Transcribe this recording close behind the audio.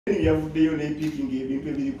Yavuddeyo n'epiikinga ebintu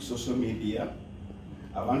ebiri ku social media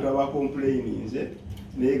abantu abakomplaininze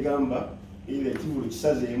negamba era ekivulu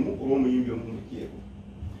kisazeemu oba omuyimbi omumutyeko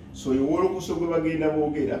so ewolokoso gwe bagenda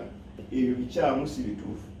boogera ebyo bikyamu si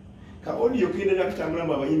bituufu ka audio kendera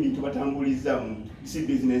kutambulamu abayimbi tubatambuliza mu si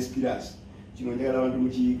business class kino njagala abantu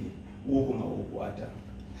mukiyige wokoma wokwata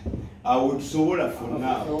awo tusobola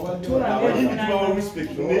fonna abayimbi tubawa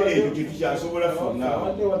respect naye ekyo tetukyasobola fonna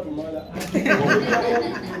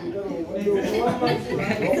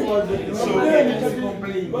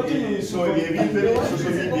so ebintu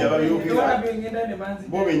social media babyogera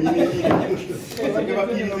bo bennyini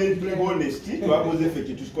bakiriza tuli honest twakoze ffe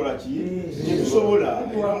kyetukola ki kyetusobola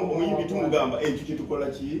omuyimbi tumugamba ekyo kyetukola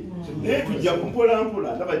ki naye tujja kumpola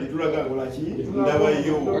mpola ndaba gye tulaga nkola ki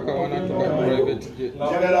ndabayo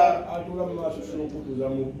njagala atula mu maaso sokutuza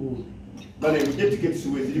mu bbulu bale uje tickets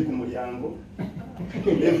we ziri ku mulyango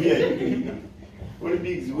FBI oli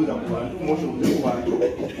big zibuza ku bantu mosho ku bantu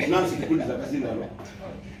nansi kukuliza kazinalo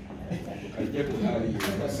ajja kunali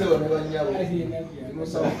sewa ne banyabo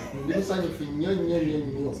ndimusanyufu nnyo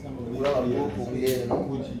okulaba bwoko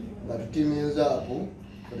ngeno nga tutimiza ako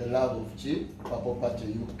for the love of chi Purple Party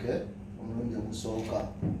UK omulundi ogusooka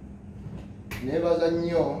nebaza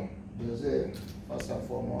nnyo Jose first and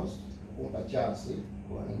foremost kumpa chance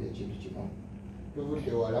kuwanira ekintu kino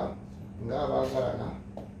tuvudde wala ng'abaagalana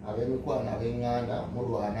ab'emikwano ab'eŋŋanda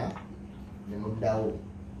mulwana ne muddawo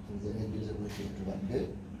nze nejjuze bwekintu tubadde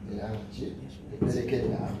era nki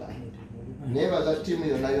eperekeranga neebaza ttiimu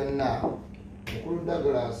yonna yonna mukulu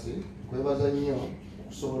Douglas kwebaza nnyo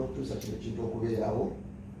okusobola okutuusa kino kintu okubeerawo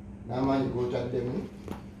n'amaanyi g'otaddemu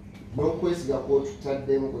n'okwesiga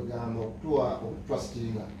kw'otutaddemu kwegamba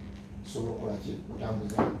okutwasitinga tusobola okukola ki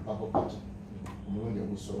kutambuza Purple Party omulundi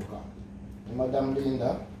ogusooka ne Madam Linda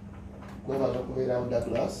kwebaza okubeerawo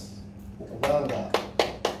Douglas okubanga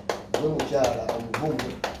gwe mukyala omuvumu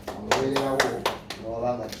omubeererawo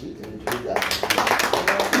newabanga ki ebipiga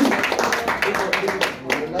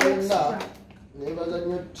yonna yonna nebaza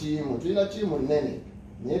nnyo ttiimu tulina ttiimu nnene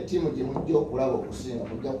naye ttiimu gye mujja okulaba okusinga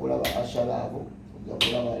mujja kulaba Asharaabu mujja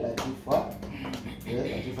kulaba Latifa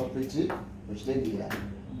Pretty okitegeera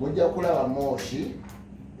mujja kulaba Moshi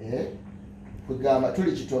kugamba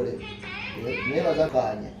tuli kitole nebaza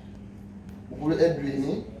Kanya mukulu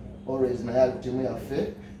Edwin always naye ali ttiimu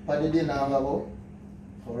yaffe Padidi Nangabo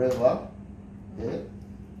forever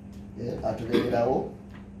atubeererawo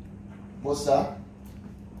Bosa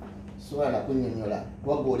sobola nakunnyonnyola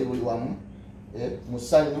twagga oli buli wamu mu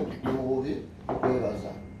ssanyu ne mu bubi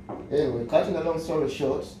okwebaza anyway cutting a long story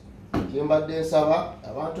short kyembadde nsaba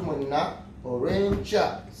abantu mwenna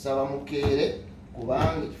olw'enkya saba mukeere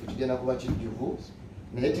kubanga ekifo kigenda kuba kijjuvu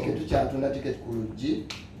naye tiketi kyatunda tiketi ku luggi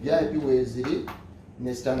VIP weeziri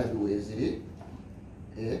ne standard weeziri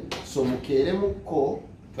so mukeere mukko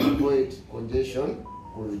to avoid congestion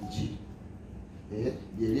ku luggi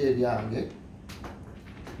byeri ebyange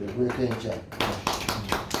begweko enkya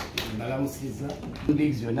nalamusiza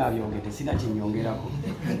bigs byonna abyongedde sina kyenyongerako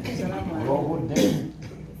olw'obudde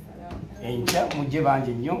enkya mujje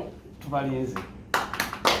bangi nnyo tubalinze.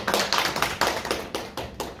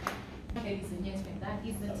 Ladies and gentlemen, that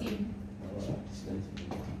is the team.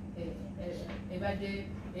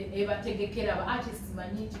 Ebategekera aba artists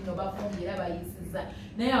manyi nti no bafumbira bayisiza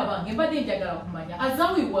naye abange mbadde njagala kumanya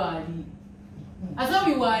Azawi waali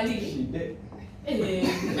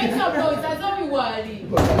make some noise. Azawi waali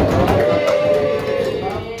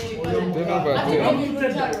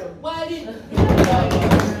Wali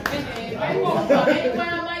Michael Audience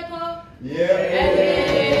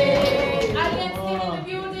still in the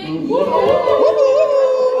building.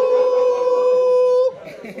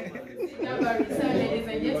 Ladies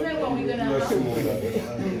and gentlemen, what we're gonna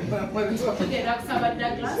today Raksaba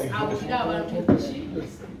Douglas abulira abantu ki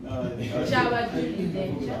kyabajjulidde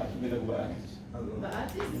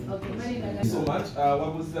so much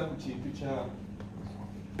wabuzira ku kintu kya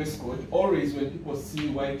dress code. Always when people see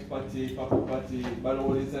white party, purple party,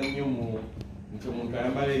 balowoleza nnyo mu nti omuntu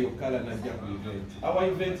ayambala eyo colour najja ku event. Our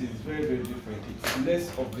event is very, very different. It's less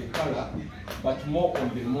of the colour but more on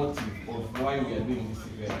the motive of why we are doing this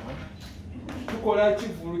event. Tukola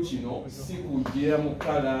kivulu kino si kujja mu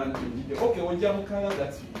colour nti okay ojja mu colour,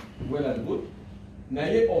 that's well and good.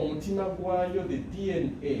 Naye omutima gwayo, the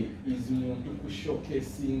DNA is muntu ku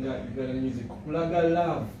showcasinga Uganda music, kulaga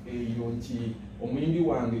love eyo nti omuyimbi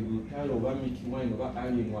wange Lutalo oba Mickey Wine oba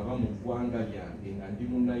Alien waba mu ggwanga lyange nga ndi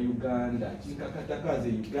muna Uganda kinkakatakaze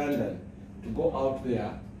Ugandan to go out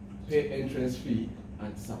there, pay entrance fee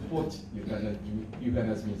and support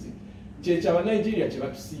Uganda's music. Kyekyo aba Nigeria kye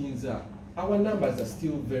batusinza. Our numbers are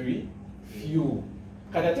still very few.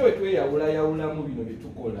 kati ate we tweyawulayawulamu bino bye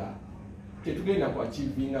tukola tetugenda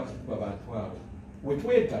kwakivinga kukuba bantu abo we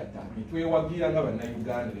twegatta ne twewagira nga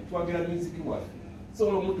bannayuganda ne twagira muziki waffe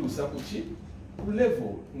sobola omutuusa ku ki ku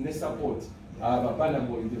level ne support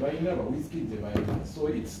abapanaboli gye balina abawiskid gye balina. So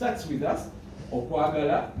it starts with us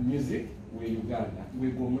okwagala music we Uganda.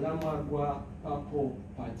 Wego omulamwa gwa Purple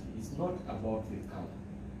Party is not about the color.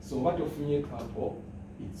 So what ofunye purple,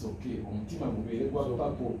 it's okay. Omutima gubeere gwa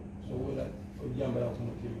purple. Ojambala ku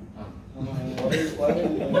mutima.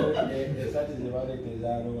 Esati ze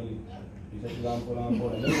baleeteza alooni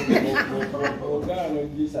ekitulampolampola ogano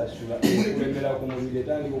gisasula okulembera ku mubiri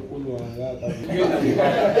etandika okunywanga.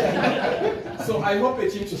 So I hope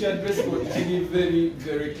ekintu kya dress code kiri very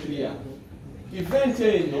very clear. Event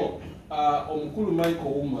eno omukulu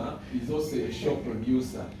Michael Uma is also a show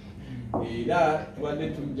producer. Era tubadde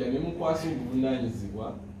tujja ne mukwasa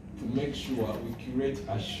obuvunaanyizibwa to make sure we curate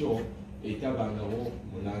a show etabangawo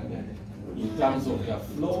mu London in terms of the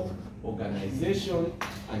flow, organization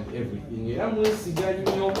and everything. Era mwesiga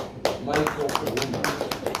nnyo Michael Uma.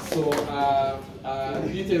 So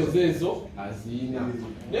details ezo azina.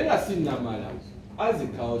 Nenga sinnamala. As a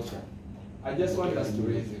culture, I just want us to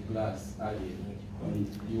raise a glass earlier.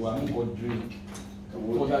 You are going to drink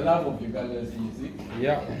for the love of Uganda's music.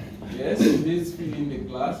 Yeah. Yes, please fill in the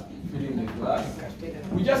glass. Fill in the glass.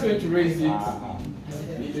 We're just going to raise it.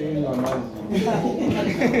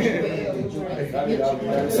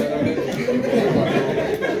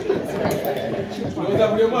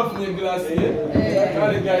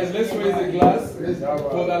 Alright, guys, let's raise the glass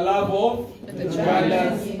for the love of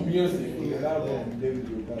Uganda's music.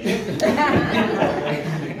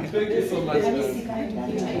 Thank you so much.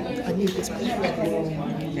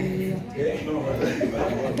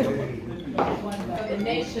 The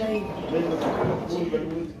nation.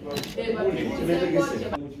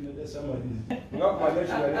 Yo, I'm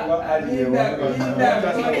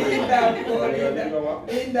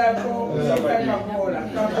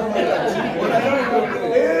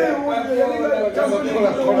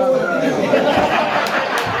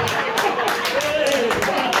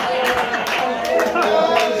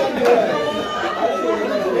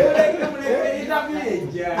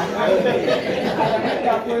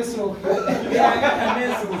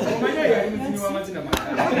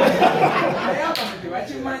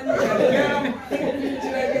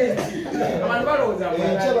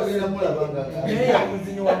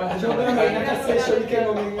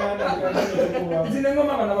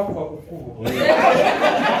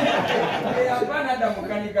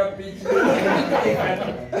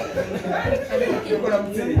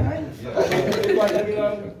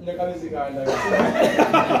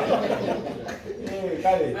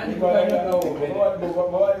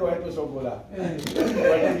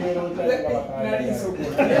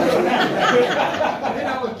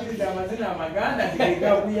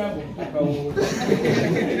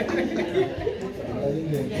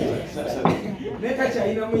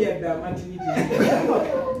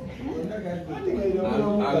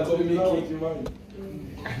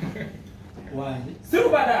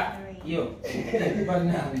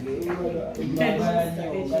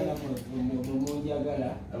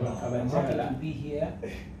be here.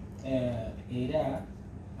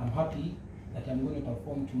 I'm happy that I'm going to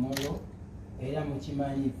perform tomorrow.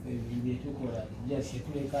 Just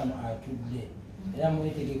come out today. Era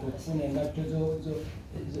mwetege kufuna engatto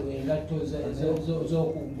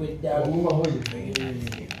z'okugwedda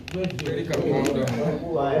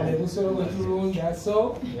ebusolo bwe tulunda.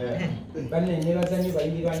 So banne nebaza nnyo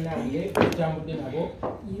bayimbi bannange tutambudde nabo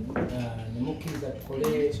ne mukkiriza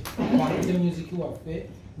tukole mwakuze musiki waffe.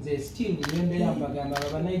 Nze still nyembeera mbagamba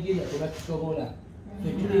abanigeria tebatusobola,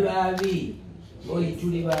 tetuli baabi. Oyi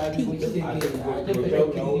tuli babi mukitegeera ate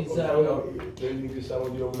tukkiriza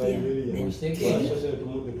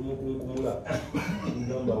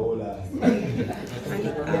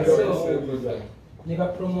ne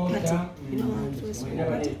bapromota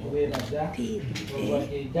webaza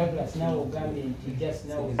Douglas nawe ogambye nti just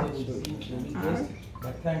now was able to sing to request.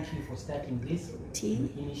 But thank you for starting this. You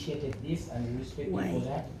initiated this and we respect you for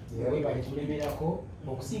that. We bali kulemerako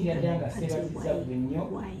okusinga ddanga sebaziza bwe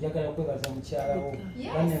nnyo. Njagala kwebaza mukyalawo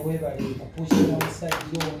banne we bali kupushira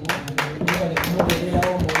omusajja ono we bali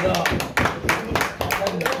kumubeererawo mulo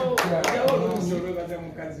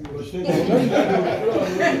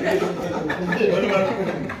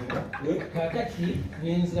kakati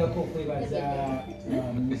nyenzirako okwebaza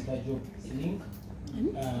Mr. Job Sling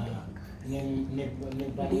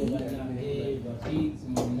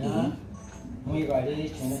mwebale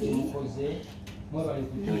kyonna kyemukoze, mwebale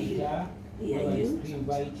kutuyita, mwebale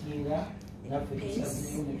kutuinvitinga naffe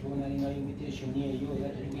tusazeewo ne tubona alina invitation eyo era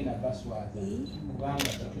tetugenda baswaaza kubanga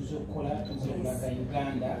tetuza okukola tuza okulaga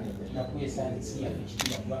Uganda nakwesandisi yaffe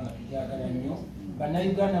ekitiibwa kubanga tugyagala nnyo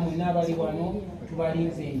bannayuganda mwenna abali wano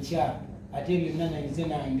tubalinze enkya ate byonna nayize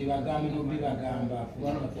nange bagambe nobibagamba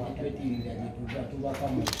kubanga twetwetirira gyetuva tubaka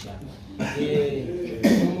mukya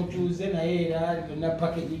nomutuuze naye era yonna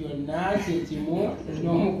pakegi yonna kyekimu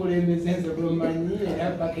n'omukulembeze nze bumanyi era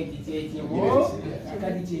pakegi kyekimu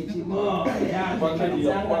akati kyekimu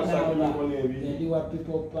ndi wa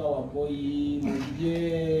people power boy muje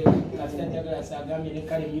kasita njagala sagambye ne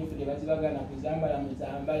kale myufu gye bazibagana kuzambala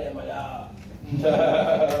muzambale mala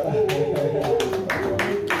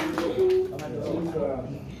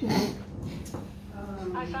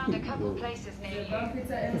I found a couple places near you.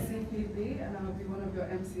 Abassa MCPV, and I'll be one of your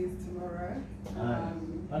MCs tomorrow.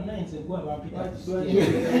 I'm not into go about people.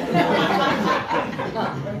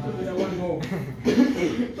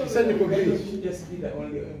 Just be the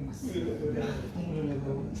only MC.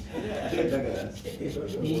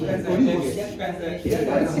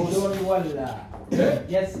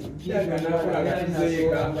 Yes,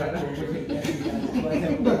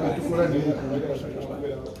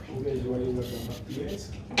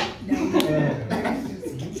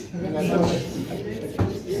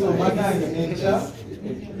 So magange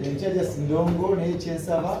enkya just ndongo naye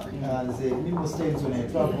kyensaba nze ni most times when I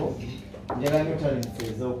travel njagala nnyo talent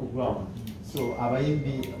ez'okuground. So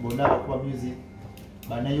abayimbi bonna abakuba music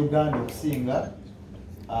bannayuganda okusinga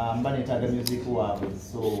mba neetaaga music waabwe.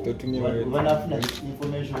 So kuba nafuna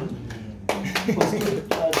information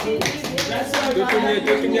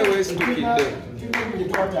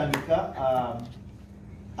twatandika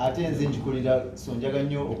ate nze njikulira so njaga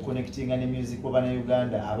nnyo okuconnectinga ne music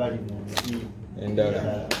w'Abannayuganda abali mu nsi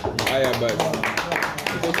endala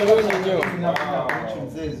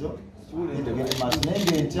ezo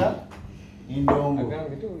nenge entya indongo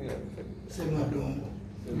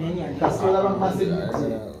kasola bamasediti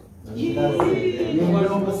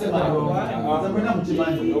indongo semadongo zamwena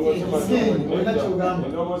mukimanyi olina kyogamba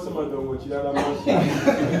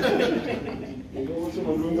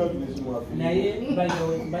naye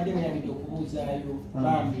mbadde muyambidde okubuuzaayo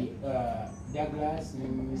bambi Douglas ne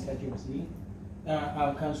Mr. Johnson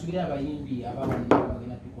kansubire abayimbi abawano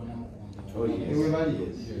bagenda tukona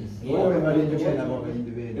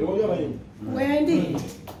Wendy.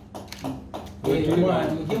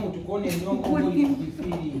 mujye mutukone endongo muli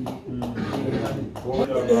kubifiiringi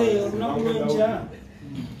olunaku lwenkya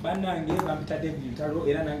bannange bampitadde ebitalo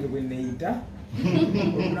era nange bwe neeyita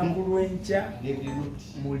olunaku lwenkya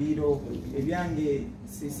muliro ebyange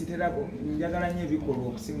sitera njagala nnyo ebikolwa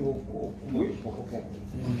okusinga okupokopoko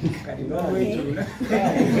kati nolwekyo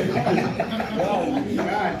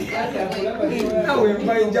nawe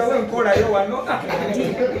mbayinjawo enkolayo wano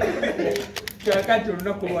kakati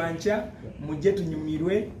olunaku lwankya mujje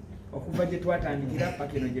tunyumirwe okuva gye twatandikira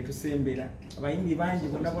paka eno gye tusembera abayimbi bangi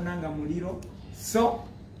bonna nga muliro so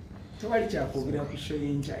tewali kyakwogera ku show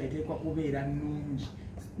y'enkya eteekwa kubeera nnungi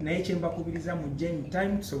naye kyembakubiriza mujje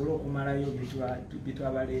anytime tusobole okumalayo bye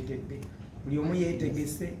twabaleetedde buli omu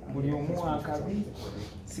yeetegese buli omu akabi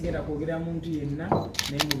sigenda kwogera muntu yenna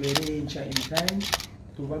naye mubeere enkya anytime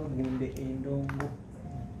tubagunde endongo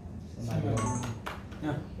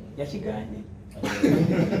yakiganye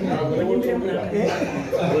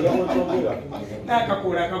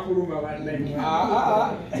akakola akakuluma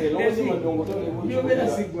bannanyobera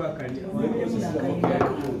sigwakalya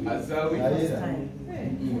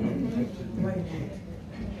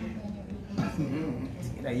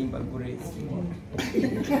Raimba Grace.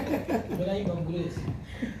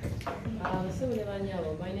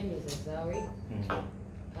 My name is Azawi.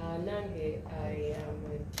 Nange, I am a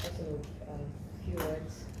person of few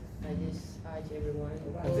words. I just urge everyone,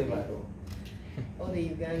 all the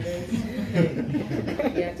Ugandans,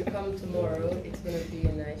 yeah, to come tomorrow. It's going to be a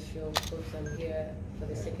nice show. Of course, I'm here for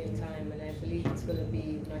the second time, and I believe it's going to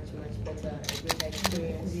be much, much better, a great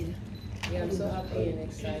experience. Yeah, I'm so happy and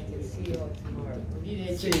excited. See you all tomorrow.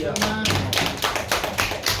 See ya.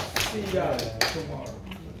 See ya tomorrow.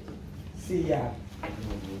 See ya.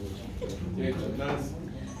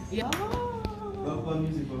 Yeah. You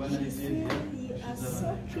are so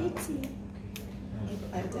pretty.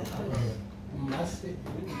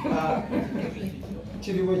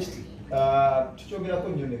 kiriwo kiti tukyogerako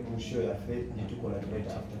nnyo ne ku show yaffe gyetukola right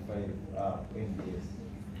after 5 years.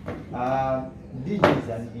 DJ is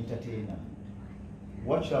an entertainer.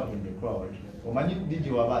 What you have in the crowd, omanyi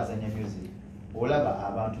DJ waba azanya music olaba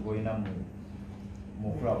abantu boyina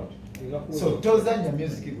mu crowd, so tozanya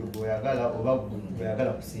music gwe bw'oyagala oba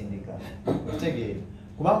bw'oyagala kusindika otegeera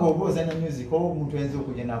kubanga oba ozanya music oba omuntu ayinza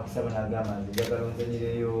okujja n'akusaba n'agamba nze njagala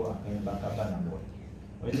onzanyireyo akayimba akabanabo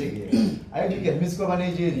otegeera ayindiga music aba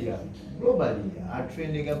Nigeria globally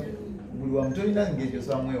atrendinga buli wamu tolina ngeri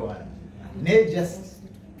osobola mwewala naye just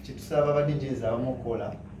kyetusaba aba DJs abamu okukola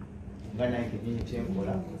nga naye kenyini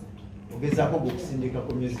kyenkola ogezaako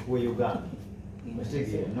gwokusindikako music we Uganda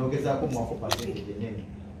otegeera n'ogezaako muwako percentage enene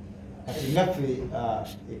kati ngaffe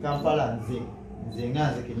e Kampala nze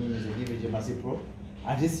nganze kenyini nze DVJ Masipro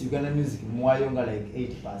at least Uganda music muwayo nga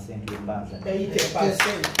like 80% wembanza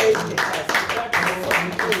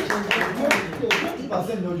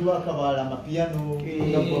 80% nojuwa kabala mapiano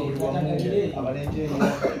abalenje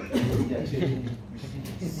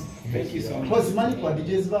thank you so much because money kwa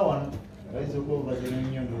DJs ba wana baizo ko bazena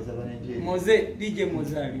nyondo za balenje Moze DJ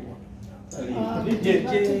Mozaliwa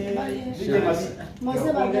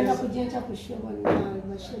Moze bagenda kujenja kushobora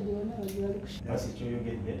bashedi wana bajwali kushobora basi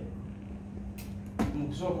kyoyogedde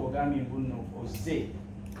mukusooka ogambye mbuno ozze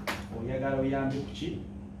oyagala oyambe kuki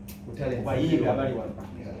kubayimbi abali wano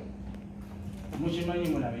mukimanyi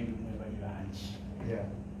munabimbi mwe bali bangi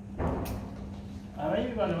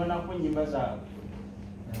abayimbi bano banako ennyimba zaabwe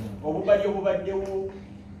obubali obubaddewo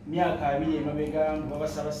myaka 2 emabega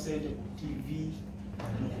babasaba ssente ku TV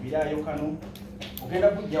kubiraayo kano ogenda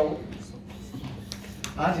kujjawo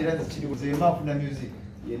anti era kiri zemba afuna music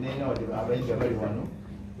yenena abayimbi abali wano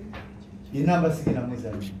inamba sikina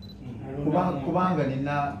mwezali kubanga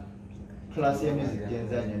nina class ya music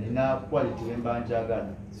genzanya nina quality wemba njagala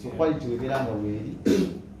so quality webiranga weri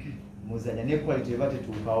muzanya ne quality bate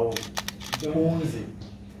tukawo kunze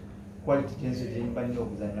quality tenso jemba nino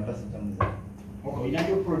kuzanya basi tamuzanya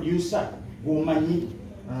inayo producer gomanyi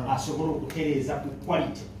asobola okutereeza ku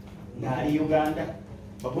quality ngali Uganda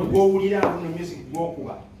bagowulira buno music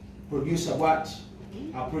gwokuba producer bwati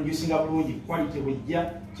producing bulungi quality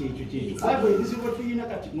wejja kyekyo abo ebizibu tuyina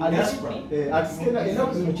kati atisena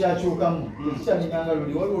enaku zino kyakyukamu ekikyalinganga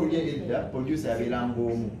luli waliwo olyegedda producer yabeeranga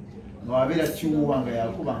omu nowabeera kiwuwa nga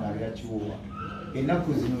yakuba nga abeera kiwuwa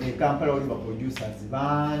enaku zino e Kampala wali ba producers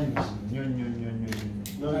bangi nnyo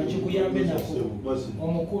kikuyambe nako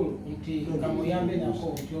omukulu nti kamuyambe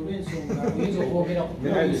nako nti oba ensonga oyinza okwogera ku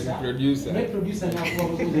producer ne producer nakuba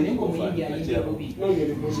bubuuzi naye ngaomuyimbi ayimba bubi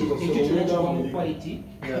ekyo kyonna kiwa mu quality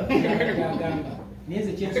yagamba naye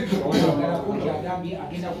nze kyensobola nti agambye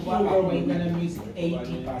agenda kuba akwayingana music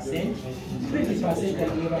 80% 20%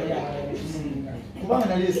 agiyebali abakisinga kubanga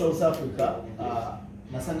nali e South Africa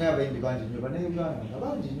nasangayo abayimbi bangi nnyo bannayuganda nga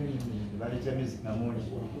bangi nnyo baleeta music namungi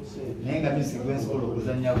naye nga music gwensobola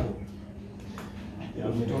okuzanyako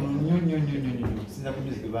mutono nnyo okusinza ku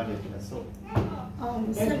music bandeetera so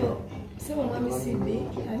sebo mwami Simbi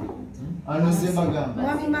ano sembagamba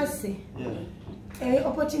mwami Mase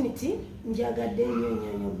opportunity njagadde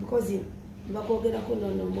nnyo because bakwogerako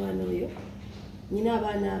nono omwana oyo nyina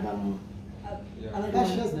abaana abamu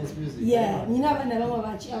nyina abaana abamu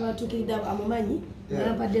abatuukiridde amumanyi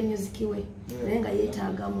nayampadde music we naye nga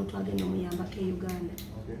yeetaaga omuntu agenda omuyambako e Uganda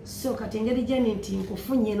so kati engeri gyeni nti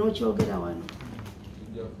nkufunye n'okyogera wano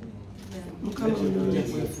mukama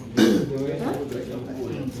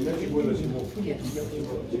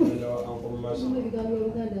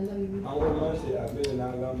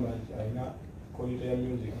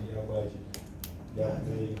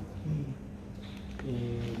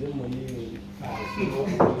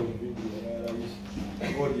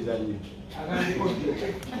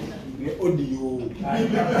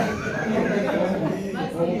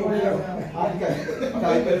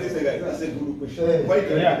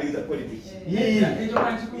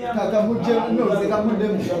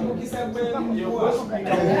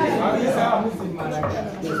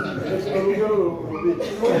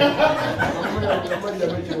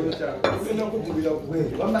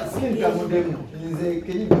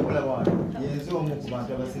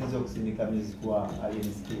abantu abasinza okusindika music wa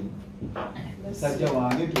Alien Scheme musajja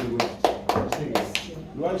wange tuliwe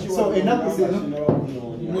so enaku zino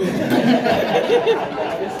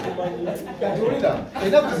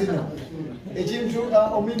enaku zino ekintu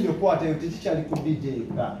omindi okwata eyo tekikyali ku DJ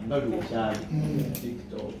nga lukyali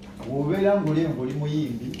wobeera ngaoli oli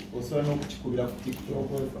muyimbi osobola n'okukikubira ku TikTok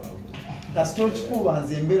kasita okikuba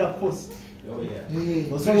nze embeera post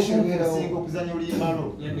osobola okuzanya oluyimalo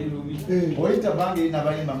oyita bange erina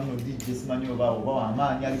abayimba muno DJ simanyi oba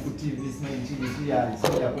wamaanyi ali ku TV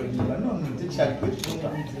simanyikiyakolenyimba nono tekyali kwekituka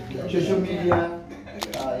social media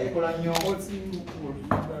ekola nnyo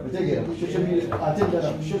otegeera social media ate ddala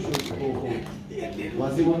ku social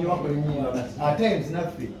wazibu nnyo bakola ennyimba at times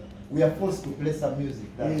naffe we are forced to play some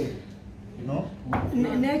music that, you know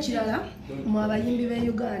n'ekirala mu abayimbi b'e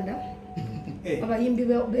Uganda abayimbi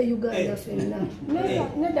be Uganda fenna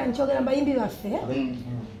nedda nkyogera mbayimbi baffe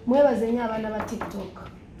mwebaze nnyo abaana ba TikTok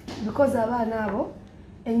because abaana abo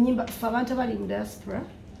ennyimba ffe abantu abali mu diaspora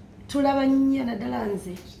tulaba nnyo naddala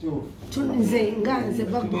nze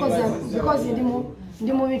because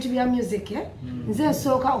ndi mu bintu bya music nze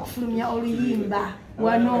nsooka okufulumya oluyimba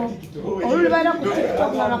wano olulibana ku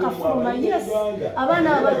TikTok nga bakafuluma yes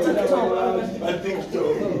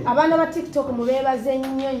abaana ba TikTok mubeebaze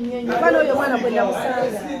nnyo nnyo abaana oyo mwana gwe ndamusanga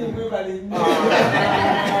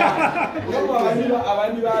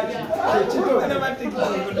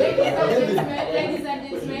Ladies and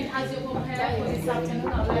gentlemen, as you prepare for this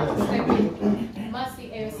afternoon, I'd like to step in.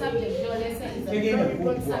 Subject, your lesson is a very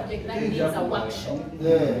broad subject that needs a workshop.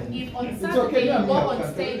 If on Saturday you go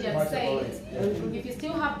on stage and say it, if you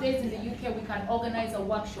still have days in the UK, we can organize a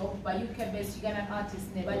workshop by UK-based Ugandan artists,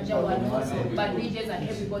 Nebajawanos, but DJs and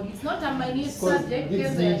everybody. It's not a minute subject,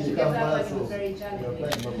 because it's very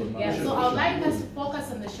challenging. Yeah, so I would like us to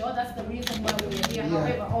focus on the show. That's the reason why we are here.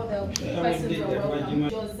 However, all the questions are welcome.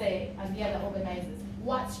 Jose and the other organizers,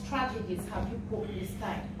 what strategies have you put this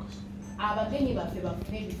time? Abagenyi baffe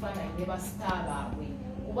bafune ebifaananyi ne basita baabwe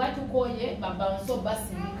kuba tukoye babanso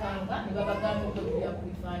basindikanga ne babagamba okwegulira ku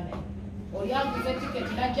bifaananyi oli aguze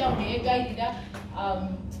tiketi najjamu neyeegayirira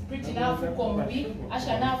Pretty n'afuuka omubi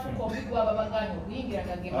Asha n'afuuka omubi kuba babaganya okuyingira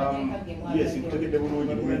gagemateeka gemutegedde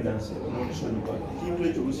bulungi buwendansi omutisonyiwa kintu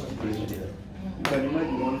ekyo olusi kituleetera you can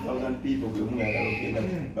imagine 1,000 people bwe muyagala okgenda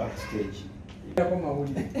backstage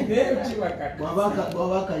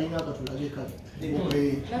bwabaka yina akatulage kale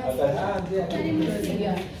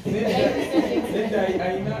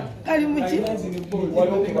kali muki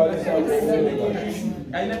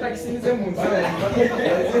aina takisinize mu nzira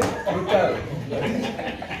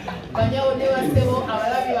banyawo ne basebo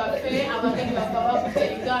abalabi baffe abagenyi baffe abakutte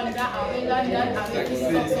Uganda ab'Enganda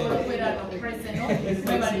ab'ekisiba okusobola okubeera no preseno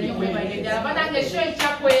mwebalire mwebalire ddala banange esho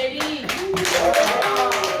ekyakweri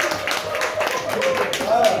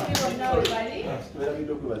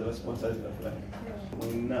Tuwerabidde okwebaza abasponsazi baffe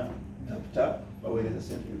bonna Dr. baweereza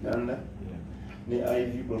sente Uganda ne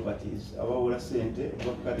IV Properties abawola sente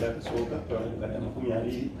okuva ku kadde akasooka twalakukadde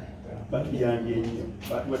 20 batuyambye ennyo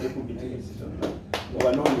batuwadde ku bitekesi zonna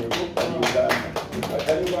obanoonyeko bali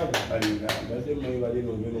Uganda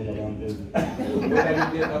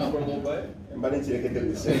mbale nkirekedde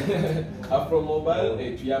kuse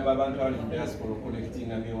Afromobile tuyamba abantu abali mu diaspora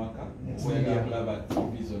connectinga n'ewaka oyagala kulaba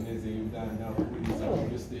TV zonna ez'Uganda okuwuliriza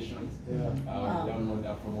radio stations download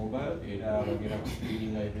Afromobile era bagenda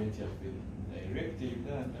kusikiringa event yaffe direct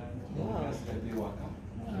Uganda asikadde ewaka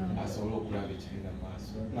asobole okulaba ekigenda mu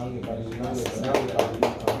maaso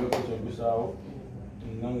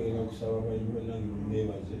nange era kusaba bayiwe nange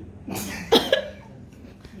nebaze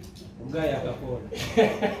Ugaya akakola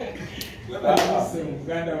webalise mu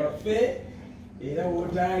Buganda waffe era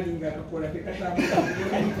wotalinga akakola tekatambula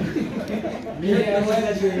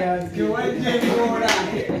kewajja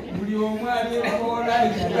buli omu ali ekola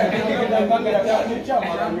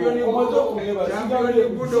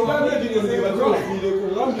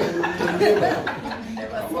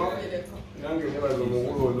nange nebaze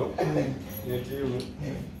omukulu ono netiimu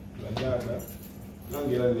bajada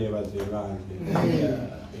nange era nebaze bange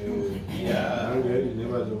nange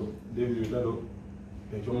nebaze David Lutalo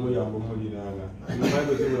ekyomuyambo mulinanga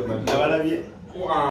nabalabye